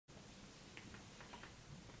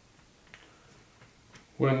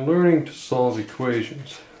When learning to solve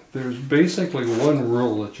equations, there's basically one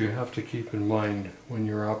rule that you have to keep in mind when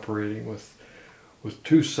you're operating with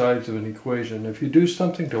two sides of an equation. If you do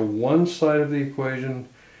something to one side of the equation,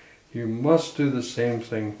 you must do the same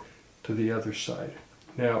thing to the other side.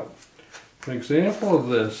 Now, an example of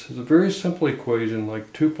this is a very simple equation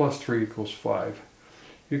like 2 plus 3 equals 5.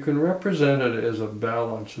 You can represent it as a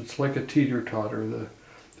balance. It's like a teeter-totter.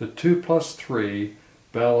 The 2 plus 3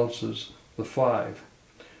 balances the 5.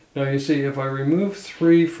 Now you see, if I remove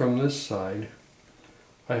 3 from this side,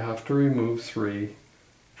 I have to remove 3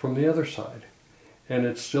 from the other side. And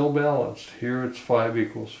it's still balanced. Here it's 5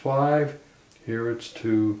 equals 5. Here it's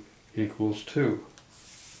 2 equals 2.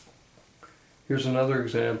 Here's another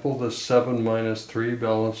example. The 7 minus 3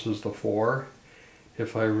 balances the 4.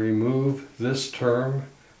 If I remove this term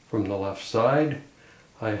from the left side,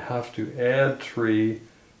 I have to add 3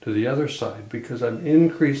 to the other side because I'm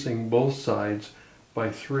increasing both sides by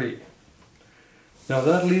 3. Now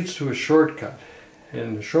that leads to a shortcut,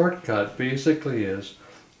 and the shortcut basically is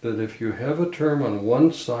that if you have a term on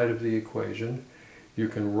one side of the equation, you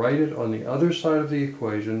can write it on the other side of the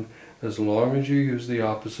equation as long as you use the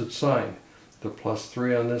opposite sign. The plus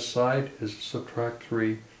 3 on this side is subtract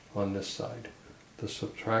 3 on this side. The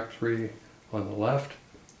subtract 3 on the left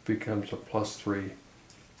becomes a plus 3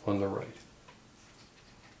 on the right.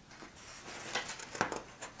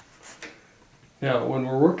 Now, when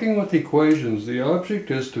we're working with equations, the object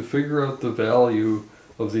is to figure out the value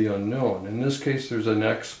of the unknown. In this case, there's an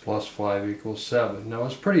x plus 5 equals 7. Now,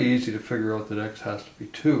 it's pretty easy to figure out that x has to be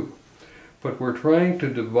 2. But we're trying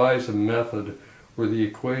to devise a method where the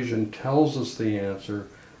equation tells us the answer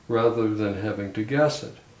rather than having to guess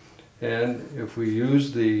it. And if we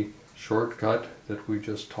use the shortcut that we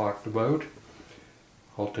just talked about,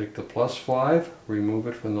 I'll take the plus 5, remove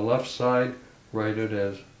it from the left side, write it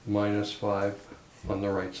as minus 5 on the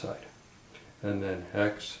right side. And then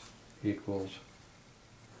x equals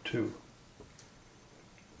 2.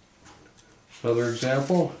 Another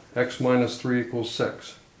example, x minus 3 equals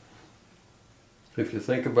 6. If you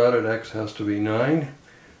think about it, x has to be 9,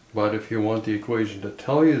 but if you want the equation to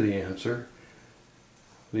tell you the answer,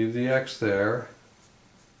 leave the x there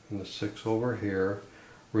and the 6 over here,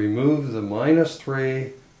 remove the minus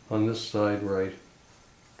 3 on this side, write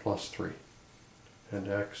plus 3, and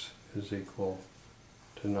x is equal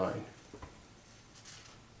to 9.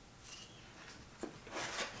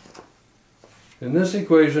 In this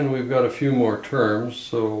equation we've got a few more terms,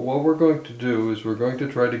 so what we're going to do is we're going to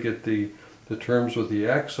try to get the terms with the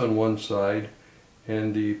x on one side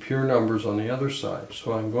and the pure numbers on the other side.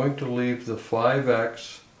 So I'm going to leave the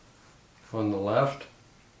 5x on the left,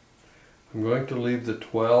 I'm going to leave the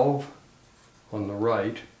 12 on the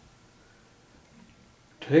right,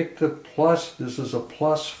 take the plus, this is a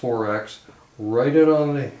plus 4x, write it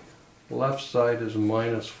on the left side as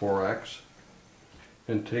minus 4x,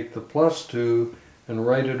 and take the plus 2 and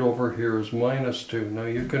write it over here as minus 2. Now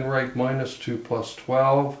you can write minus 2 plus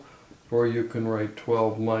 12, or you can write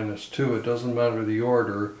 12 minus 2. It doesn't matter the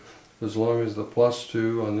order, as long as the plus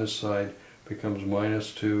 2 on this side becomes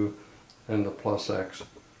minus 2, and the plus x,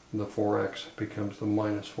 the 4x, becomes the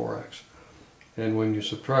minus 4x. And when you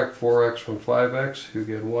subtract 4x from 5x, you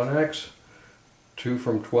get 1x. 2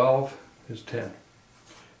 from 12 is 10.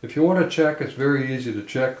 If you want to check, it's very easy to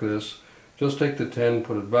check this. Just take the 10,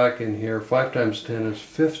 put it back in here. 5 times 10 is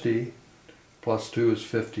 50, plus 2 is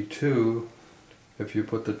 52. If you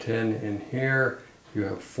put the 10 in here, you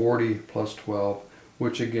have 40 plus 12,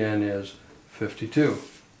 which again is 52.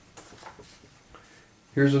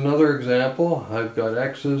 Here's another example. I've got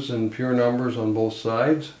x's and pure numbers on both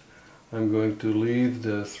sides. I'm going to leave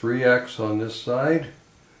the 3x on this side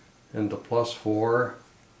and the plus 4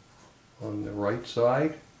 on the right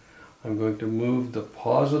side. I'm going to move the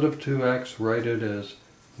positive 2x, write it as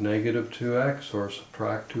negative 2x or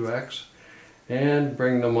subtract 2x, and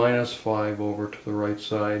bring the minus 5 over to the right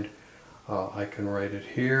side. I can write it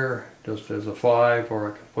here just as a 5,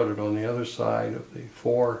 or I can put it on the other side of the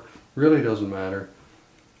 4. Really doesn't matter.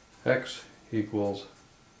 X equals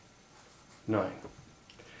 9.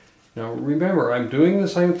 Now remember, I'm doing the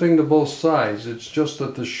same thing to both sides. It's just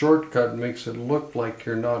that the shortcut makes it look like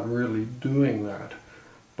you're not really doing that.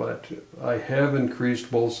 But I have increased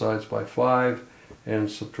both sides by 5 and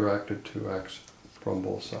subtracted 2x from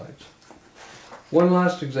both sides. One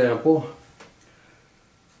last example.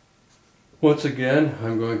 Once again,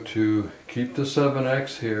 I'm going to keep the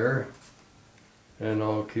 7x here, and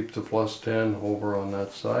I'll keep the plus 10 over on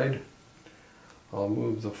that side. I'll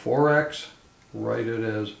move the 4x, write it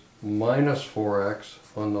as minus 4x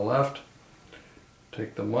on the left.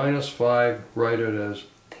 Take the minus 5, write it as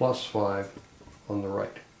plus 5 on the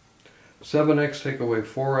right. 7x take away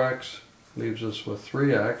 4x leaves us with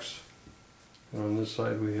 3x. And on this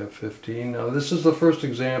side we have 15. Now this is the first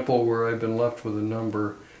example where I've been left with a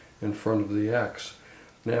number in front of the x.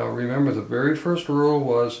 Now remember, the very first rule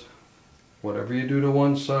was whatever you do to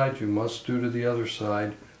one side you must do to the other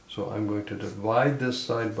side. So I'm going to divide this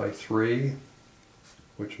side by 3,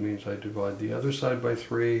 which means I divide the other side by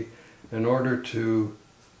 3 in order to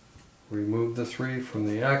remove the 3 from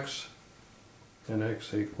the x, and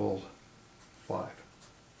x equals 5.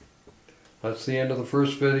 That's the end of the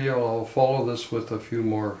first video. I'll follow this with a few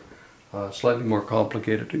more, slightly more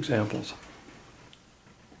complicated examples.